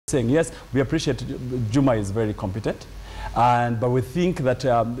saying, yes, we appreciate Juma is very competent, but we think that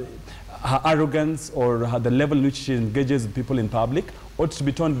her arrogance or the level in which she engages people in public ought to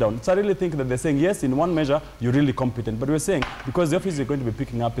be toned down. So I really think that they're saying, yes, in one measure, you're really competent. But we're saying, because the office you're going to be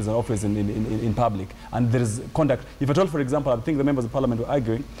picking up is an office in public, and there is conduct. If at all, for example, I think the members of parliament were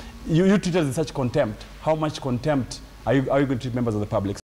arguing, you treat us with such contempt. How much contempt are you going to treat members of the public?